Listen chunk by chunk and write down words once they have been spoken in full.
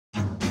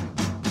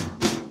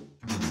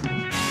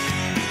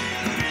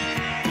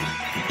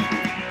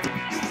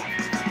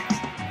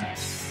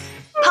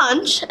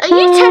Punch, are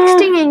you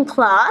texting in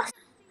class?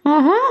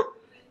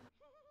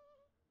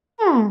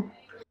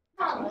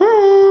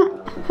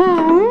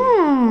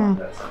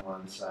 That's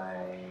someone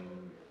saying.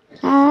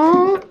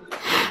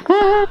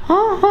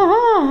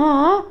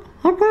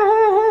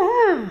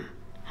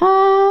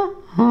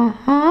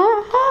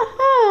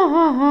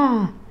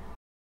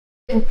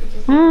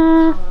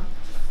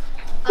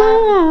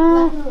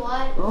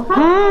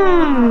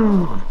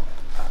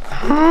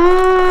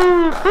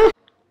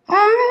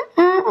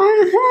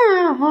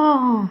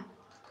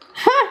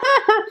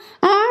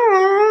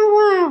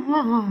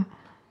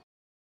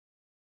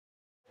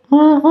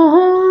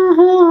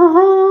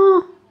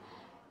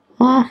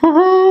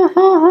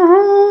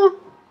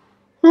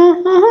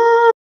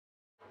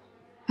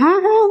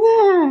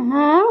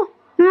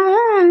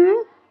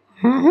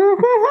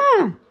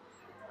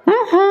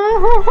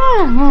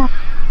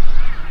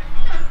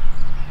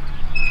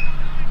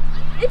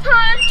 Hey,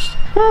 Punch!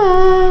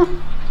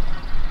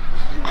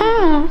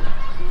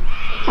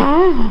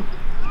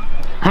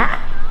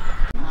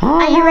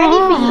 Are you ready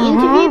for your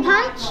interview,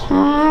 Punch?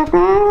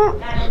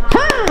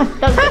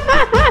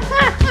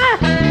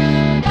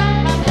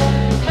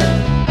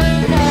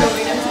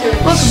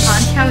 Welcome,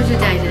 Punch. How was your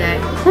day today?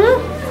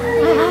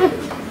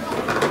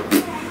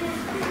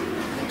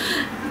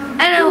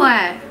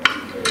 Anyway.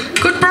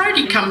 Could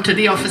Brodie come to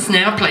the office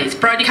now, please?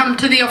 Brodie, come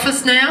to the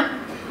office now.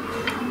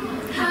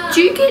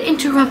 Do you get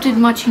interrupted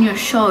much in your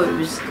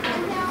shows?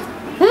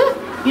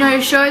 You know,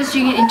 your shows, do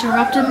you get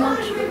interrupted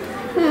much?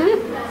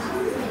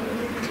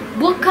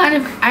 What kind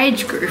of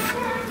age group?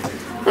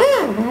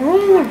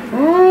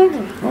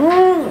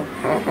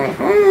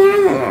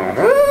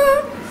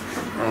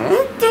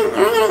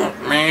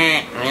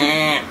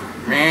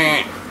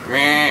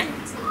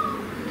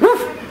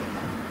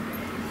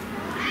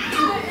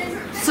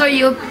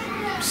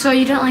 So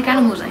you don't like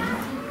animals anymore?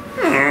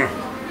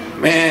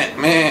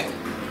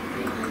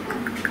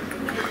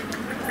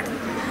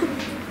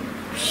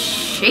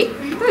 Sheep?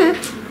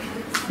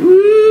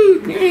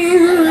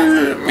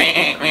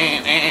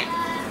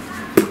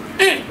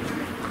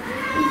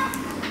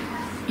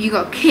 You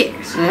got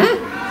kicked?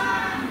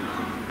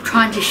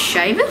 Trying to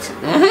shave it?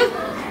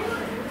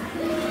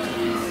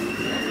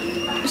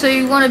 So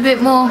you want a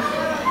bit more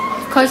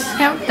close to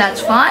camera?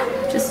 That's fine.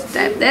 Just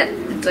stab that.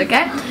 It's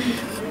okay.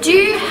 Do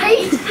you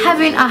hate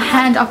having a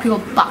hand up your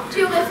butt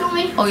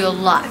or your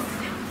life?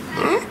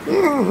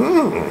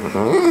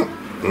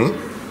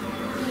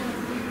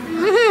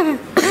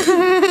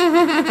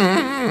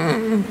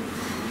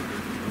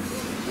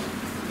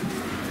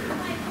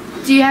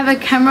 Do you have a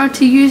camera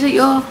to use at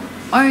your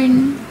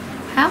own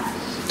house?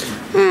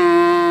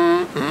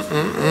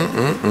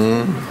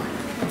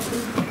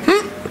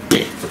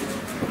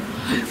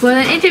 Well,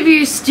 the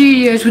interview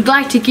studios would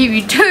like to give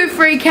you 2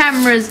 free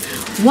cameras,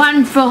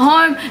 one for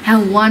home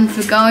and one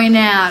for going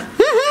out.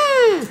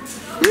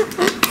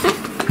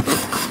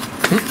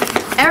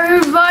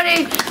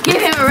 Everybody,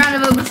 give him a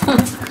round of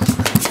applause.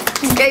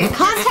 Okay.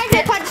 Can't take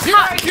the punch.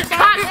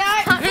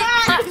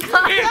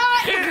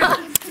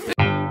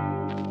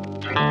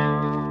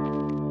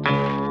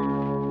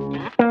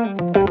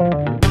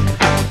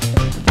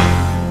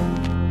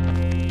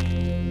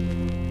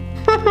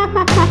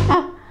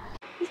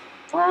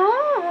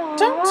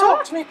 Don't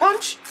talk to me,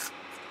 Punch.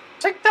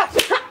 Take that.